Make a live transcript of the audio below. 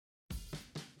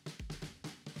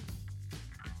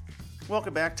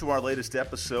Welcome back to our latest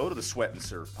episode of the Sweat and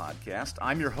Serve podcast.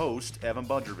 I'm your host, Evan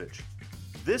Budrovich.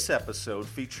 This episode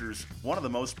features one of the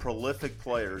most prolific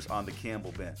players on the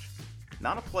Campbell bench.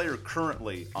 Not a player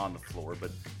currently on the floor, but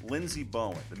Lindsey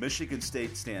Bowen, the Michigan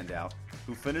State standout,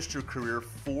 who finished her career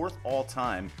fourth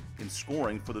all-time in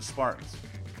scoring for the Spartans.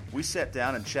 We sat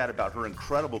down and chat about her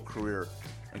incredible career,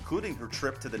 including her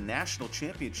trip to the national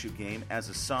championship game as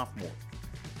a sophomore.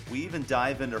 We even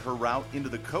dive into her route into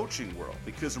the coaching world,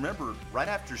 because remember, right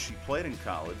after she played in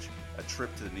college, a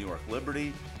trip to the New York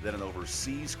Liberty, then an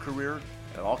overseas career, and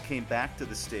it all came back to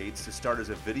the States to start as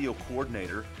a video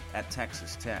coordinator at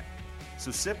Texas Tech.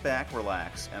 So sit back,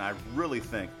 relax, and I really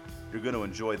think you're going to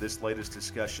enjoy this latest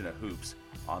discussion of hoops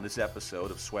on this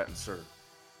episode of Sweat and Serve.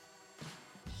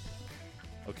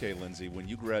 Okay, Lindsey, when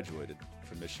you graduated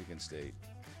from Michigan State,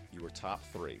 you were top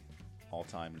 3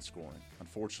 all-time in scoring.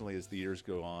 Unfortunately, as the years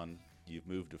go on, you've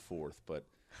moved to 4th, but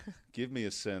give me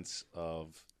a sense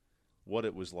of what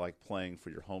it was like playing for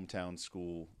your hometown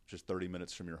school just 30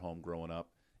 minutes from your home growing up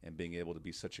and being able to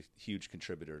be such a huge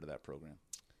contributor to that program.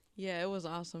 Yeah, it was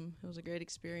awesome. It was a great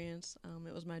experience.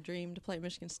 It was my dream to play at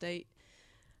Michigan State.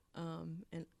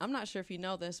 And I'm not sure if you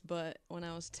know this, but when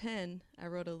I was 10, I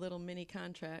wrote a little mini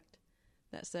contract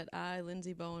that said, I,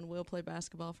 Lindsey Bowen, will play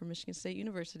basketball for Michigan State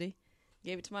University.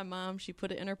 Gave it to my mom. She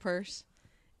put it in her purse.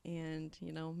 And,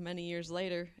 you know, many years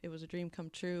later, it was a dream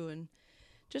come true. And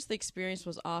just the experience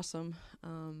was awesome.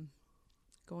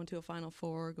 Going to a Final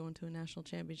Four, going to a national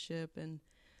championship. And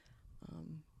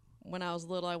when I was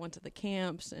little, I went to the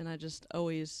camps, and I just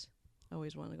always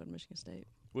wanted to go to Michigan State.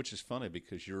 Which is funny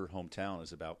because your hometown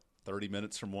is about 30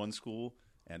 minutes from one school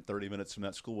and 30 minutes from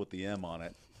that school with the M on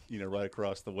it, you know, right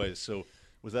across the way. So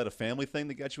was that a family thing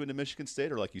that got you into Michigan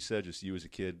State, or like you said, just you as a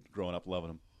kid growing up loving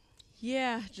them?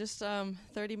 Yeah, just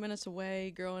 30 minutes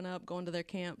away, growing up, going to their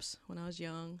camps when I was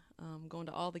young, going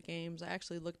to all the games. I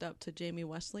actually looked up to Jamie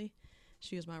Wesley.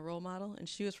 She was my role model, and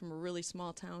she was from a really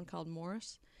small town called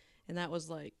Morris, and that was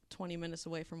like 20 minutes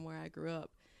away from where I grew up.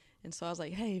 And so I was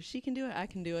like, hey, if she can do it, I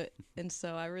can do it. And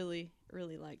so I really,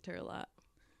 really liked her a lot.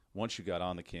 Once you got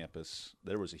on the campus,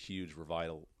 there was a huge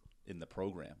revival in the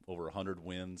program, over 100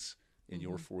 wins in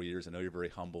your 4 years. I know you're very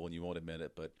humble and you won't admit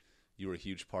it, but you were a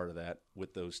huge part of that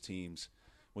with those teams.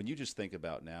 When you just think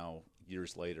about now,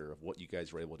 years later, of what you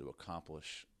guys were able to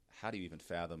accomplish, how do you even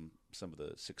fathom some of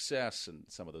the success and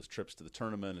some of those trips to the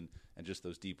tournament and just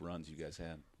those deep runs you guys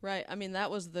had? Right. I mean, that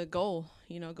was the goal,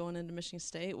 you know, going into Michigan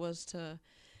State, was to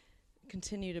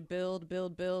continue to build,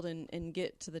 and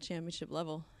get to the championship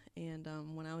level. And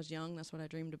when I was young, that's what I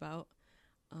dreamed about.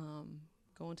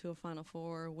 Going to a Final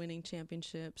Four, winning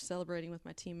championships, celebrating with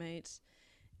my teammates.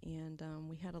 And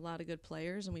we had a lot of good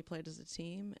players, and we played as a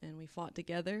team, and we fought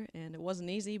together. And it wasn't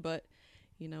easy, but,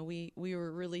 you know, we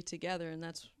were really together, and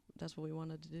that's what we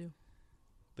wanted to do.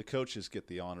 The coaches get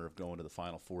the honor of going to the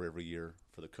Final Four every year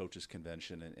for the coaches'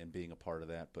 convention and being a part of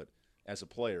that. But as a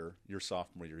player, your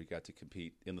sophomore year, you got to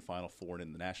compete in the Final Four and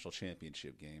in the national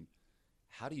championship game.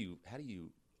 How do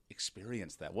you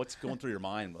experience that? What's going through your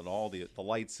mind with all the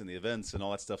lights and the events and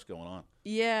all that stuff's going on?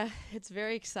 Yeah, it's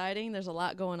very exciting. There's a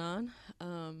lot going on.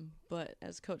 But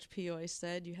as Coach P always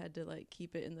said, you had to like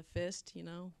keep it in the fist, you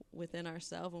know, within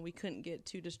ourselves, and we couldn't get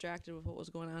too distracted with what was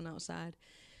going on outside.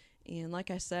 And like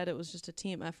I said, it was just a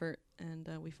team effort, and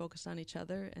we focused on each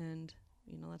other, and,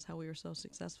 you know, that's how we were so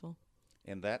successful.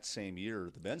 And that same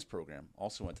year, the men's program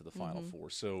also went to the Final Four.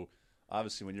 So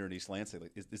obviously when you're in East Lansing,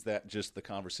 is that just the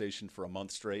conversation for a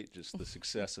month straight, just the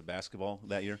success of basketball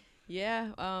that year?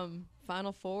 Yeah,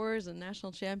 Final Fours and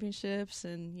national championships,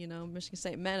 and, you know, Michigan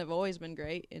State men have always been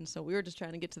great, and so we were just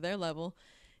trying to get to their level.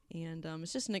 And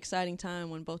it's just an exciting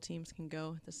time when both teams can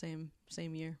go at the same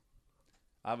year.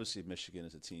 Obviously, Michigan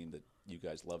is a team that you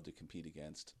guys love to compete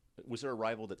against. Was there a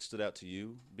rival that stood out to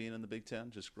you being in the Big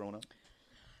Ten, just growing up?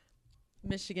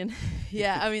 Michigan.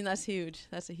 Yeah, I mean, that's huge.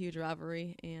 That's a huge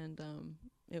rivalry, and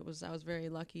I was very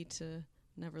lucky to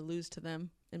never lose to them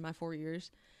in my 4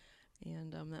 years,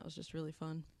 and that was just really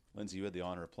fun. Lindsey, you had the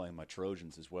honor of playing my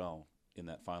Trojans as well in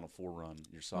that Final Four run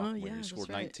your sophomore year. You scored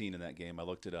 19 in that game. I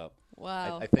looked it up.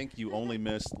 Wow. I think you only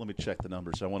missed – let me check the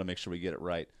numbers. I want to make sure we get it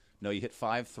right. No, you hit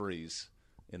 5 threes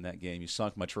in that game. You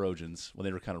sunk my Trojans when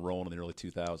they were kind of rolling in the early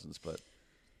 2000s, but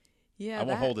yeah, I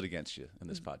won't hold it against you in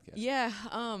this podcast. Yeah,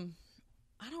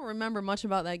 I don't remember much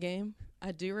about that game.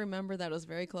 I do remember that it was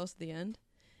very close to the end,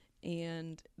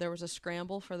 and there was a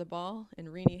scramble for the ball,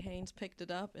 and Renee Haynes picked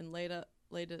it up and laid the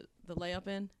layup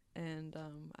in, and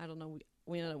I don't know,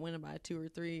 we ended up winning by 2 or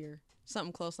 3 or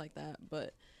something close like that,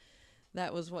 but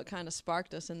that was what kind of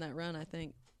sparked us in that run, I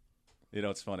think. You know,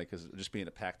 it's funny because just being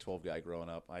a Pac-12 guy growing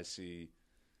up, I see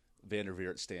Vanderveer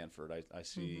at Stanford. I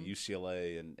see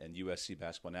UCLA and USC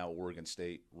basketball, now Oregon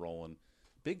State rolling.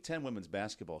 Big Ten women's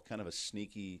basketball, kind of a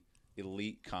sneaky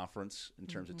elite conference in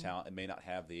terms of talent. It may not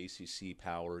have the ACC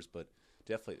powers, but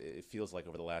definitely it feels like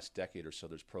over the last decade or so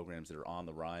there's programs that are on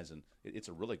the rise, and it's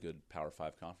a really good Power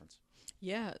 5 conference.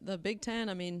 Yeah, the Big Ten,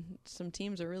 I mean, some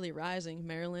teams are really rising.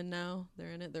 Maryland now,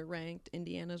 they're in it. They're ranked.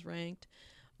 Indiana's ranked.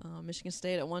 Michigan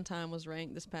State at one time was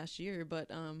ranked this past year,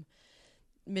 but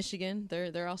Michigan,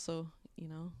 they're also,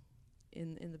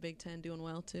 in the Big Ten doing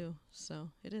well too. So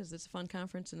it's a fun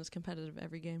conference, and it's competitive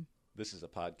every game. This is a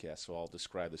podcast, so I'll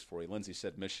describe this for you. Lindsay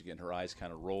said Michigan. Her eyes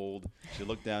kind of rolled. She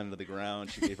looked down into the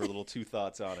ground. She gave her little two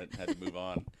thoughts on it and had to move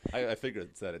on. I figured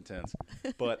it's that intense.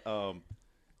 But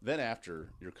then after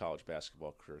your college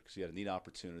basketball career, because you had a neat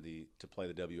opportunity to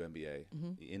play the WNBA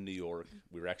in New York.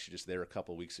 We were actually just there a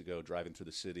couple of weeks ago driving through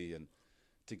the city. And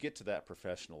to get to that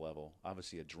professional level,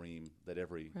 obviously a dream that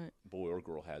every boy or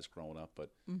girl has growing up. But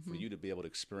for you to be able to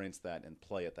experience that and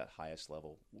play at that highest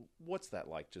level, what's that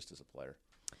like just as a player?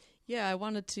 Yeah, I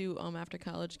wanted to, after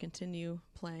college, continue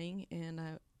playing, and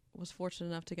I was fortunate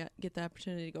enough to get the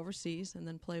opportunity to go overseas and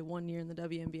then play 1 year in the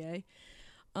WNBA.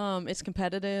 It's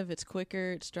competitive, it's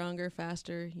quicker, it's stronger,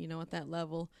 faster, at that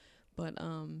level. But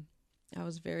I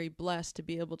was very blessed to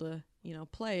be able to,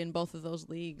 play in both of those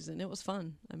leagues, and it was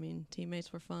fun. I mean,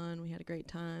 teammates were fun. We had a great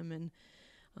time, and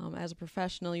as a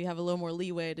professional, you have a little more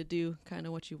leeway to do kind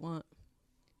of what you want.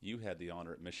 You had the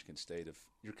honor at Michigan State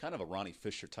you're kind of a Ronnie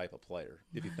Fisher type of player,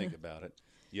 if you think about it.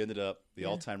 You ended up the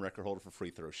all-time record holder for free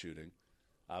throw shooting,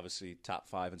 obviously top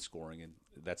 5 in scoring, and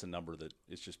that's a number that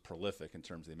is just prolific in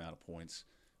terms of the amount of points.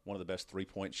 One of the best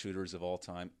three-point shooters of all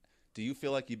time. Do you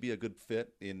feel like you'd be a good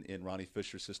fit in Ronnie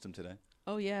Fisher's system today?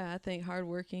 Oh, yeah. I think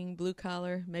hardworking,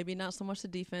 blue-collar, maybe not so much the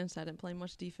defense. I didn't play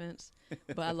much defense,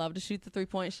 but I love to shoot the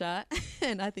three-point shot,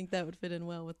 and I think that would fit in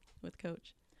well with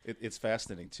Coach. It's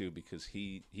fascinating, too, because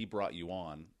he brought you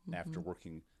on after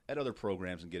working at other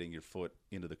programs and getting your foot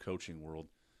into the coaching world.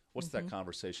 What's that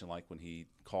conversation like when he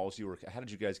calls you? Or how did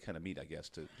you guys kind of meet, I guess,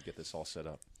 to get this all set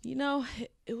up?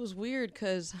 It was weird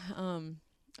because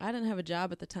I didn't have a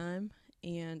job at the time,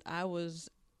 and I was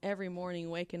every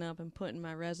morning waking up and putting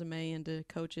my resume into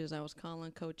coaches. I was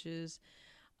calling coaches.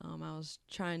 I was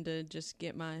trying to just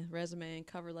get my resume and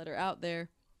cover letter out there.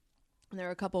 And there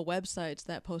are a couple websites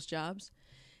that post jobs.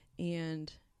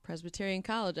 And Presbyterian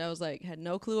College, I was like, had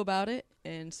no clue about it.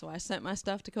 And so I sent my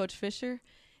stuff to Coach Fisher.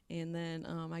 And then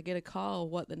I get a call,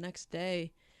 the next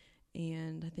day.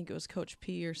 And I think it was Coach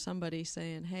P or somebody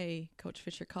saying, hey, Coach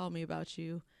Fisher called me about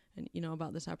you and,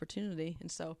 about this opportunity.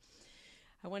 And so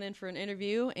I went in for an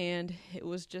interview, and it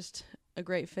was just a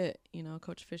great fit.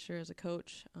 Coach Fisher as a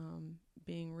coach,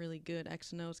 being really good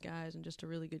X and O's guys and just a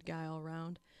really good guy all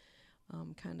around,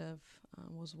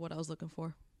 was what I was looking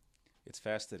for. It's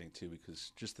fascinating, too,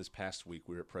 because just this past week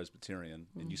we were at Presbyterian,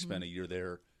 and you spent a year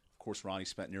there. Of course, Ronnie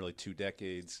spent nearly 2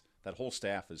 decades. That whole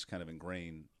staff is kind of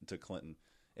ingrained to Clinton.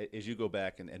 As you go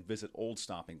back and visit old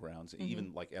stomping grounds,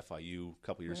 even like FIU, a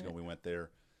couple years ago we went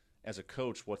there. As a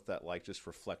coach, what's that like, just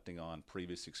reflecting on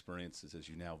previous experiences as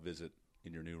you now visit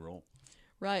in your new role?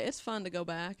 Right. It's fun to go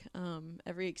back.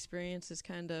 Every experience is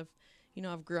kind of,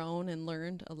 I've grown and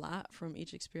learned a lot from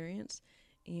each experience.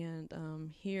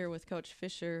 And here with Coach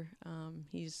Fisher,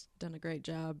 he's done a great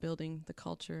job building the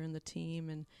culture and the team,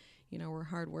 and, we're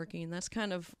hardworking. And that's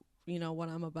kind of, what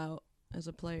I'm about as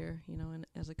a player, and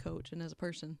as a coach and as a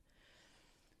person.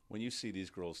 When you see these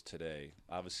girls today,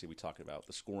 obviously we talk about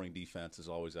the scoring defense is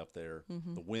always up there.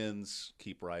 The wins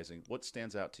keep rising. What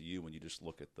stands out to you when you just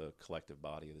look at the collective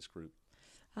body of this group?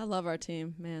 I love our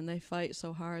team, man. They fight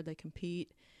so hard. They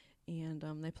compete. And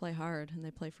they play hard, and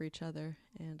they play for each other.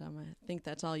 And I think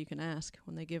that's all you can ask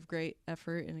when they give great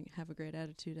effort and have a great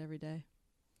attitude every day.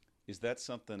 Is that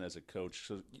something as a coach?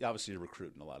 So obviously you're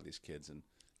recruiting a lot of these kids, and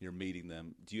you're meeting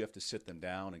them. Do you have to sit them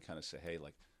down and kind of say, hey,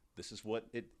 like, this is what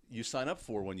you sign up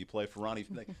for when you play for Ronnie?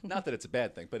 Like, not that it's a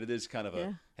bad thing, but it is kind of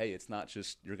hey, it's not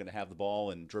just you're going to have the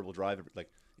ball and dribble drive. Like,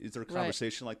 is there a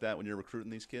conversation like that when you're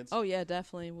recruiting these kids? Oh, yeah,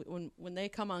 definitely. When they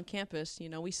come on campus,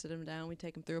 we sit them down. We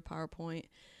take them through a PowerPoint.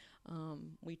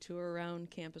 We tour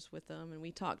around campus with them, and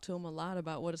we talk to them a lot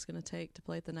about what it's going to take to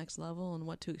play at the next level and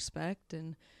what to expect,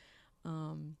 and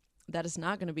that it's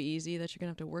not going to be easy, that you're going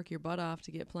to have to work your butt off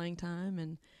to get playing time,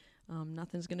 and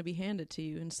nothing's going to be handed to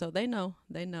you. And so they know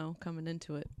coming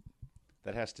into it.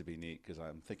 That has to be neat, because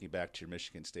I'm thinking back to your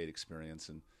Michigan State experience,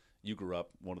 and you grew up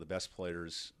one of the best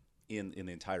players in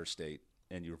the entire state,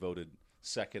 and you were voted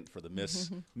second for the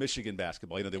Miss Michigan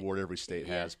basketball. The award every state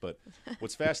has. But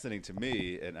what's fascinating to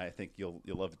me, and I think you'll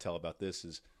love to tell about this,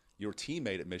 is your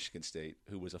teammate at Michigan State,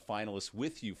 who was a finalist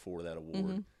with you for that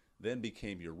award, then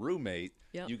became your roommate.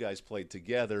 Yep. You guys played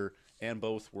together, and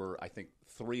both were, I think,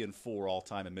 3 and 4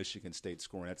 all-time in Michigan State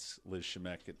scoring. That's Liz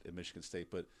Shemek at Michigan State.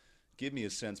 But give me a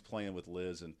sense playing with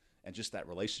Liz and just that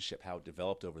relationship, how it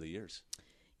developed over the years.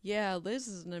 Yeah, Liz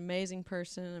is an amazing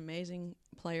person, an amazing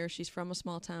player. She's from a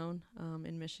small town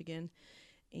in Michigan,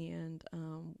 and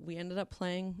we ended up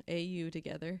playing AU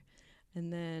together.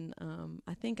 And then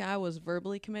I think I was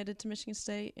verbally committed to Michigan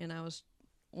State, and I was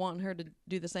wanting her to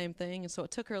do the same thing. And so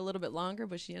it took her a little bit longer,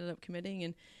 but she ended up committing.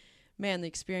 And, man, the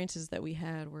experiences that we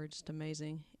had were just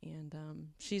amazing. And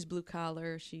she's blue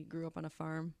collar. She grew up on a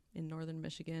farm in northern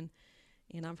Michigan,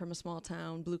 and I'm from a small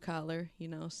town, blue collar,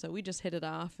 so we just hit it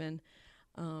off. And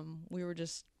we were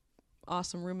just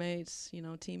awesome roommates,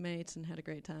 teammates, and had a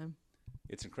great time.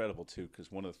 It's incredible, too, because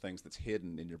one of the things that's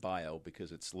hidden in your bio,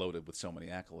 because it's loaded with so many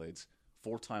accolades,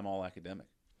 4-time All-Academic.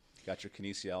 Got your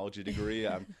kinesiology degree.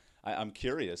 I'm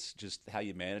curious just how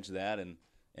you manage that and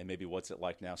maybe what's it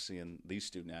like now seeing these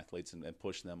student athletes and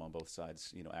pushing them on both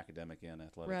sides, academic and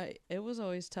athletic. Right. It was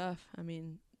always tough. I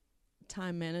mean,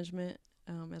 time management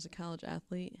as a college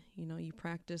athlete, you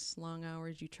practice long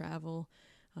hours, you travel,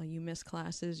 you miss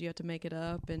classes, you have to make it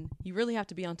up, and you really have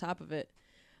to be on top of it.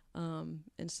 And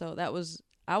so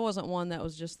I wasn't one that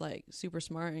was just like super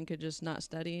smart and could just not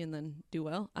study and then do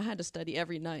well. I had to study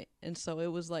every night. And so it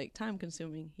was like time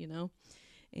consuming,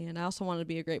 and I also wanted to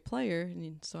be a great player.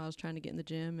 And so I was trying to get in the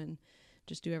gym and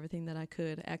just do everything that I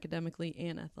could academically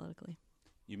and athletically.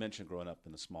 You mentioned growing up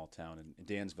in a small town in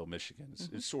Dansville, Michigan.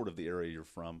 It's sort of the area you're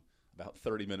from, about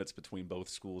 30 minutes between both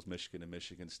schools, Michigan and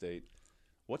Michigan State.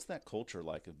 What's that culture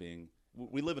like of being –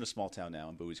 we live in a small town now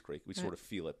in Buies Creek. We sort of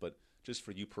feel it, but just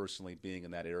for you personally being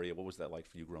in that area, what was that like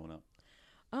for you growing up?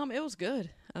 It was good.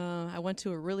 I went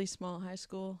to a really small high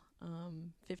school,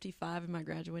 55 in my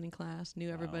graduating class, knew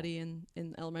everybody in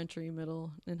elementary,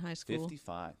 middle, and high school.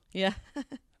 55? Yeah.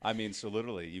 I mean, so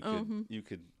literally you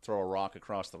could throw a rock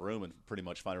across the room and pretty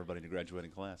much find everybody in your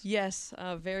graduating class. Yes,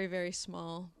 very, very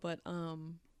small, but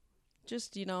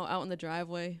just, out in the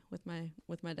driveway with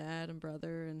my dad and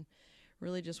brother and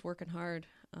really just working hard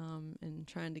and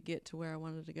trying to get to where I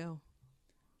wanted to go.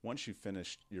 Once you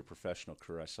finished your professional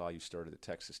career, I saw you started at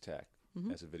Texas Tech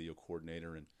as a video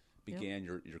coordinator and began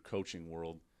your coaching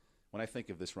world. When I think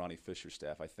of this Ronnie Fisher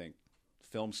staff, I think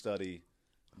film study,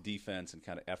 defense, and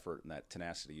kind of effort and that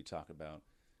tenacity you talk about.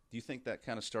 Do you think that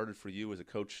kind of started for you as a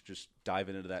coach, just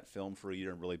diving into that film for a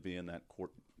year and really being that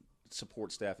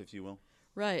support staff, if you will?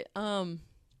 Right.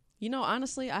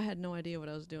 Honestly, I had no idea what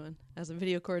I was doing as a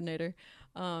video coordinator.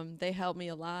 They helped me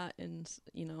a lot, and,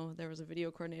 there was a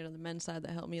video coordinator on the men's side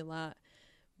that helped me a lot.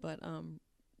 But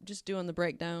just doing the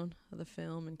breakdown of the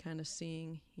film and kind of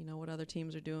seeing, what other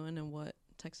teams are doing and what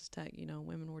Texas Tech,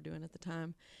 women were doing at the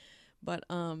time. But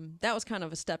that was kind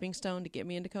of a stepping stone to get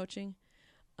me into coaching.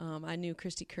 I knew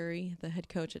Christy Curry, the head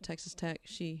coach at Texas Tech.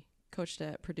 She coached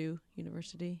at Purdue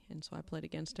University, and so I played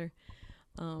against her.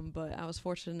 But I was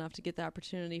fortunate enough to get the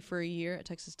opportunity for a year at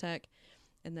Texas Tech,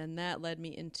 and then that led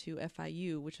me into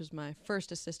FIU, which was my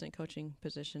first assistant coaching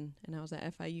position, and I was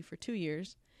at FIU for 2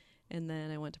 years, and then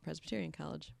I went to Presbyterian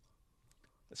College.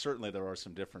 Certainly there are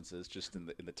some differences just in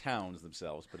the towns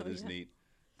themselves, but it is neat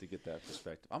to get that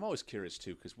perspective. I'm always curious,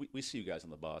 too, because we see you guys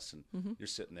on the bus, and you're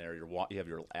sitting there, you have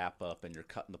your app up, and you're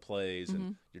cutting the plays,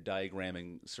 and you're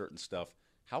diagramming certain stuff.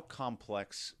 How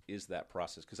complex is that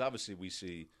process? Because obviously we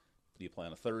see – you play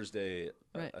on a Thursday,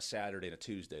 a Saturday, and a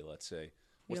Tuesday, let's say.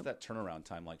 What's that turnaround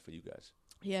time like for you guys?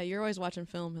 Yeah, you're always watching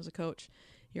film as a coach.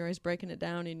 You're always breaking it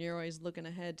down, and you're always looking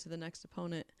ahead to the next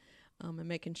opponent and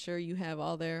making sure you have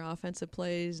all their offensive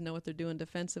plays, know what they're doing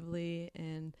defensively,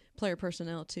 and player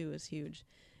personnel, too, is huge.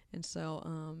 And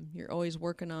so you're always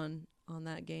working on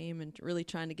that game and really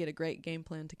trying to get a great game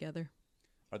plan together.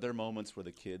 Are there moments where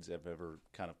the kids have ever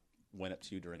kind of went up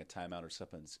to you during a timeout or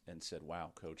something and said,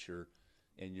 wow, Coach, you're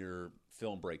in your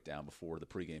film breakdown before the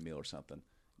pregame meal or something,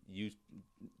 you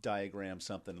diagram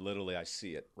something, literally I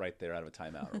see it right there out of a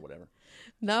timeout or whatever?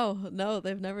 No,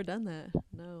 they've never done that.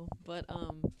 No, but,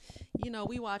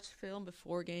 we watch film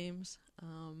before games,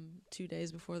 2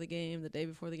 days before the game, the day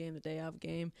before the game, the day of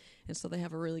game, and so they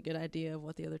have a really good idea of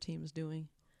what the other team is doing.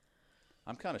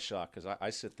 I'm kind of shocked because I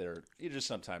sit there, just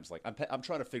sometimes like I'm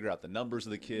trying to figure out the numbers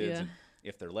of the kids and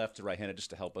if they're left or right-handed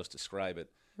just to help us describe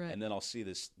it. Right. And then I'll see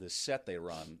this set they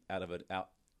run out of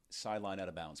sideline out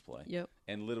of bounds play. Yep.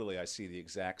 And literally I see the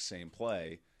exact same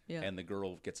play, and the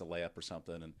girl gets a layup or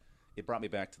something. And it brought me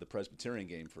back to the Presbyterian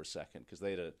game for a second because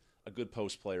they had a good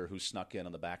post player who snuck in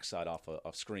on the backside off a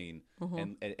screen,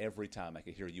 and every time I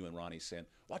could hear you and Ronnie saying,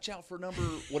 "Watch out for number,"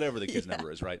 whatever the kid's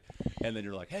number is, right? And then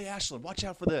you're like, "Hey, Ashlyn, watch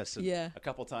out for this." And a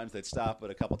couple times they'd stop,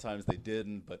 but a couple times they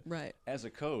didn't. But as a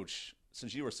coach,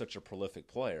 since you were such a prolific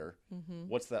player,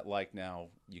 what's that like now?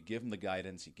 You give them the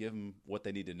guidance, you give them what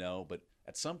they need to know, but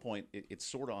at some point it's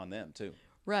sort of on them too.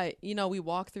 Right. We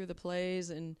walk through the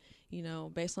plays and,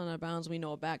 based on our bounds, we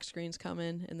know a back screen's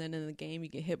coming. And then in the game, you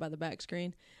get hit by the back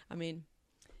screen. I mean,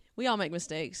 we all make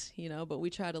mistakes, but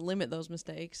we try to limit those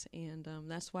mistakes. And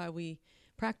that's why we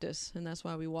practice, and that's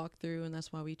why we walk through, and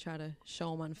that's why we try to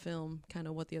show them on film kind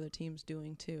of what the other team's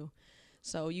doing too.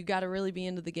 So you got to really be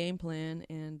into the game plan.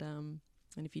 And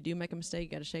if you do make a mistake, you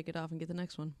got to shake it off and get the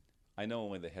next one. I know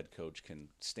only the head coach can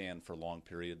stand for long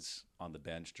periods on the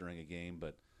bench during a game,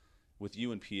 but with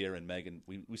you and Pierre and Megan,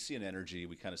 we see an energy,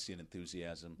 we kind of see an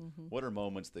enthusiasm. What are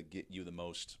moments that get you the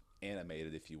most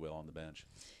animated, if you will, on the bench?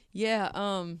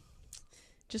 Yeah,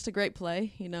 just a great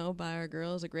play, by our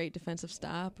girls, a great defensive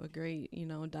stop, a great,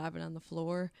 diving on the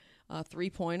floor, a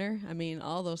three-pointer. I mean,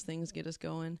 all those things get us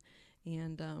going.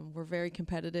 And we're very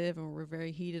competitive, and we're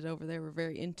very heated over there. We're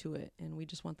very into it, and we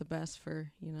just want the best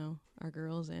for, our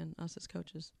girls and us as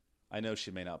coaches. I know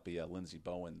she may not be a Lindsey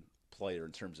Bowen player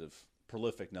in terms of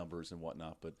prolific numbers and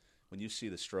whatnot, but when you see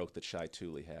the stroke that Shai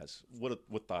Thule has,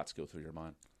 what thoughts go through your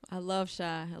mind? I love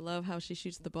Shai. I love how she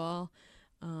shoots the ball.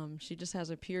 She just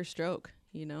has a pure stroke,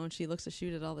 and she looks to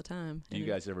shoot it all the time. Do you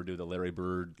guys ever do the Larry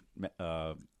Bird,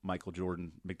 Michael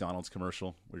Jordan, McDonald's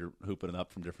commercial where you're hooping it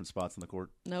up from different spots on the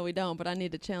court? No, we don't, but I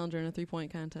need to challenge her in a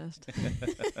three-point contest.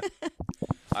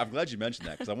 I'm glad you mentioned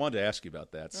that because I wanted to ask you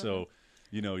about that. So,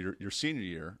 your senior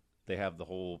year, they have the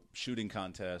whole shooting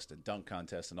contest and dunk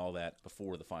contest and all that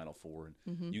before the Final Four.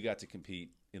 And you got to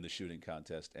compete in the shooting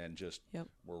contest and just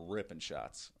were ripping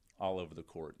shots all over the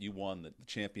court. You won the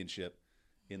championship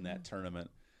in that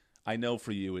tournament. I know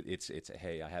for you it's a,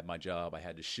 hey, I had my job. I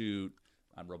had to shoot.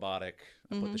 I'm robotic.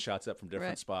 I put the shots up from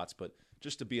different spots. But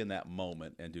just to be in that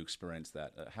moment and to experience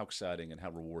that, how exciting and how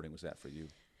rewarding was that for you?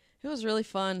 It was really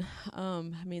fun.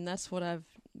 I mean, that's what I've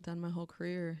done my whole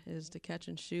career is to catch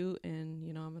and shoot.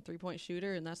 And, I'm a three-point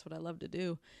shooter, and that's what I love to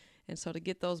do. And so to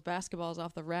get those basketballs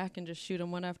off the rack and just shoot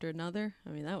them one after another,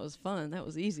 I mean, that was fun. That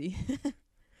was easy.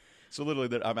 So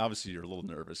literally, obviously you're a little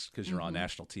nervous because you're on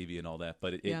national TV and all that,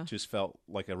 but it just felt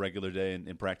like a regular day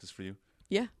in practice for you?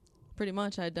 Yeah, pretty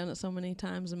much. I had done it so many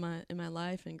times in my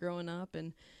life and growing up.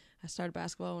 And I started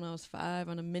basketball when I was 5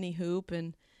 on a mini hoop,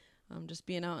 and just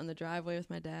being out in the driveway with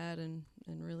my dad and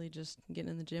really just getting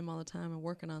in the gym all the time and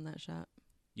working on that shot.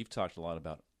 You've talked a lot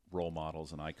about role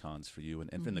models and icons for you.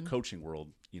 And in the coaching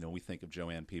world, we think of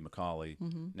Joanne P. McCauley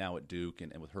now at Duke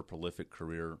and with her prolific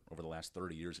career over the last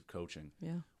 30 years of coaching.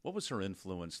 Yeah. What was her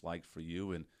influence like for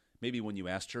you? And maybe when you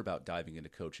asked her about diving into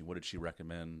coaching, what did she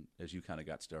recommend as you kind of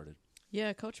got started?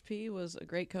 Yeah, Coach P was a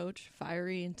great coach,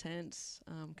 fiery, intense,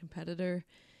 competitor.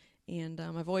 And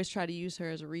I've always tried to use her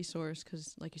as a resource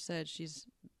because, like you said, she's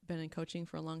been in coaching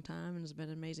for a long time and has been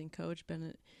an amazing coach, been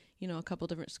at, a couple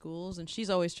different schools. And she's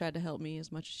always tried to help me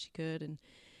as much as she could and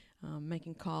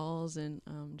making calls and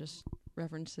just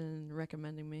referencing and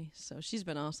recommending me. So she's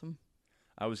been awesome.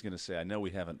 I was going to say, I know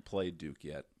we haven't played Duke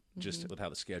yet, just with how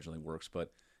the scheduling works.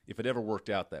 But if it ever worked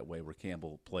out that way where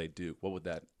Campbell played Duke, what would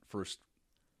that first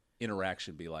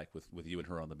interaction be like with you and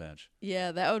her on the bench?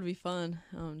 Yeah, that would be fun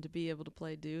to be able to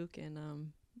play Duke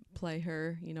and play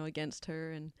her, against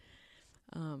her. And,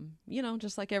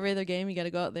 just like every other game, you got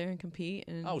to go out there and compete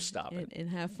and stop it. And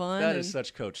have fun. That is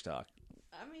such coach talk.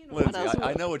 I mean, Lindsay,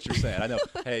 I know what you're saying. I know,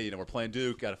 hey, we're playing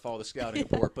Duke, got to follow the scouting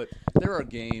report. But there are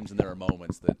games and there are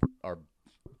moments that are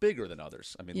bigger than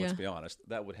others. I mean, let's be honest.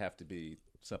 That would have to be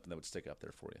something that would stick up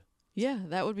there for you. Yeah,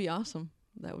 that would be awesome.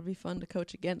 That would be fun to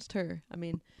coach against her. I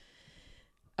mean,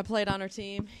 I played on her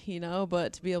team,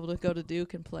 but to be able to go to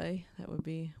Duke and play, that would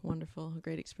be wonderful, a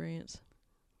great experience.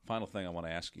 Final thing I want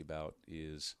to ask you about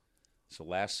is, so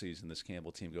last season this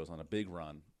Campbell team goes on a big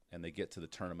run, and they get to the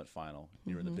tournament final.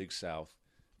 You're in the Big South.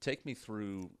 Take me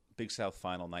through Big South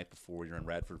final night before. You're in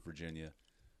Radford, Virginia.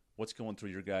 What's going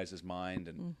through your guys' mind,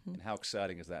 and how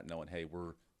exciting is that knowing, hey,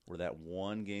 we're that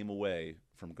one game away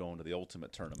from going to the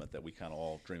ultimate tournament that we kind of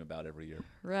all dream about every year?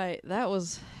 Right. That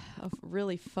was a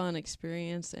really fun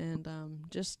experience, and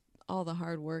just all the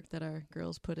hard work that our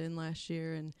girls put in last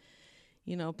year, and,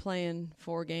 playing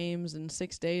 4 games in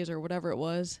 6 days or whatever it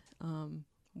was,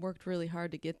 worked really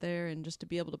hard to get there, and just to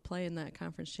be able to play in that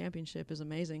conference championship is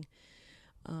amazing.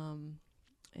 And,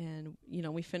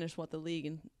 we finished the league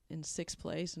in 6th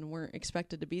place and weren't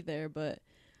expected to be there, but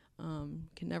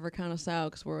can never count us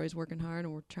out because we're always working hard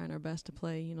and we're trying our best to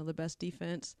play, the best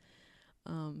defense.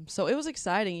 So it was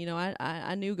exciting. You know,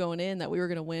 I knew going in that we were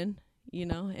going to win, you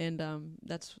know, and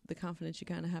that's the confidence you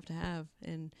kind of have.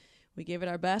 And we gave it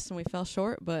our best and we fell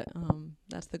short, but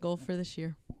that's the goal for this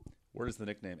year. Where does the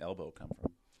nickname Elbow come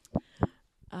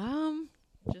from?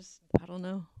 Just, I don't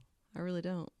know. I really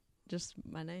don't. Just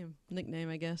my nickname,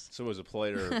 I guess. So as a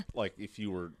player, like if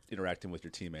you were interacting with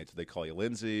your teammates, would they call you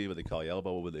Lindsay? Would they call you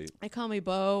Elbow? What would they? They call me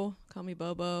Bo, call me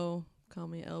Bobo, call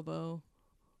me Elbow.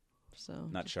 So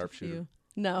not sharpshooter?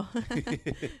 No,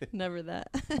 never that.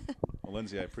 Well,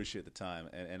 Lindsay, I appreciate the time,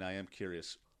 and I am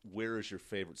curious, where is your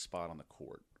favorite spot on the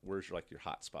court? Where's your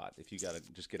hot spot? If you got to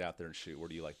just get out there and shoot, where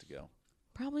do you like to go?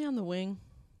 Probably on the wing.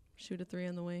 Shoot a 3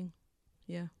 on the wing.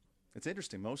 Yeah. It's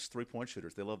interesting. Most three-point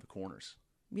shooters, they love the corners.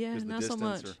 Yeah, not so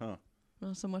much.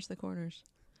 Not so much the corners.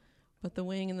 But the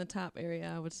wing and the top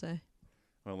area, I would say.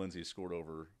 Well, Lindsay, you scored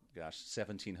over,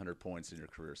 1,700 points in your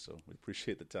career, so we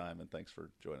appreciate the time, and thanks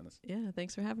for joining us. Yeah,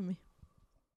 thanks for having me.